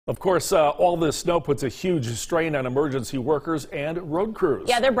Of course, all this snow puts a huge strain on emergency workers and road crews.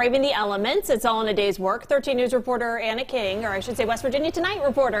 Yeah, they're braving the elements. It's all in a day's work. 13 News reporter Anna King, or I should say West Virginia Tonight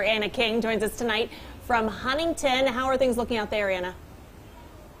reporter Anna King, joins us tonight from Huntington. How are things looking out there, Anna?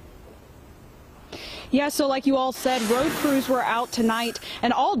 Yeah, so like you all said, road crews were out tonight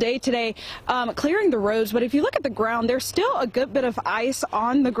and all day today clearing the roads. But if you look at the ground, there's still a good bit of ice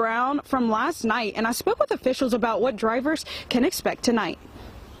on the ground from last night. And I spoke with officials about what drivers can expect tonight.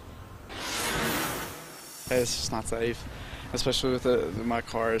 It's just not safe, especially with my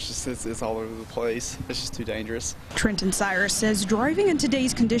car. It's all over the place. It's just too dangerous. Trenton Cyrus says driving in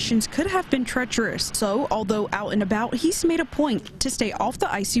today's conditions could have been treacherous. So, although out and about, he's made a point to stay off the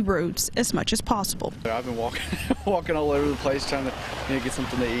icy roads as much as possible. I've been walking all over the place trying to get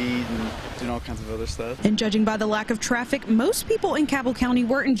something to eat and doing all kinds of other stuff. And judging by the lack of traffic, most people in Cabell County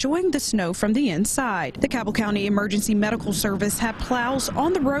were enjoying the snow from the inside. The Cabell County Emergency Medical Service had plows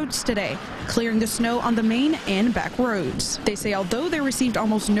on the roads today, clearing the snow on the main and back roads. They say although they received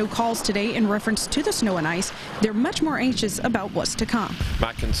almost no calls today in reference to the snow and ice, they're much more anxious about what's to come.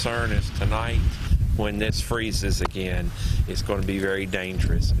 My concern is tonight, when this freezes again, it's going to be very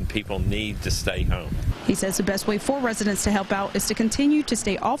dangerous and people need to stay home. He says the best way for residents to help out is to continue to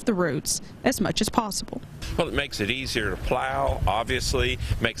stay off the roads as much as possible. Well, it makes it easier to plow, obviously,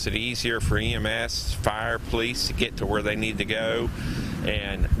 makes it easier for EMS, fire, police to get to where they need to go,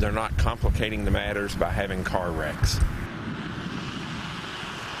 and they're not complicating the matters by having car wrecks.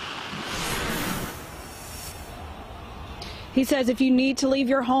 He says if you need to leave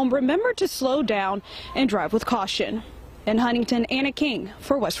your home, remember to slow down and drive with caution. In Huntington, Anna King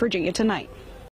for West Virginia Tonight.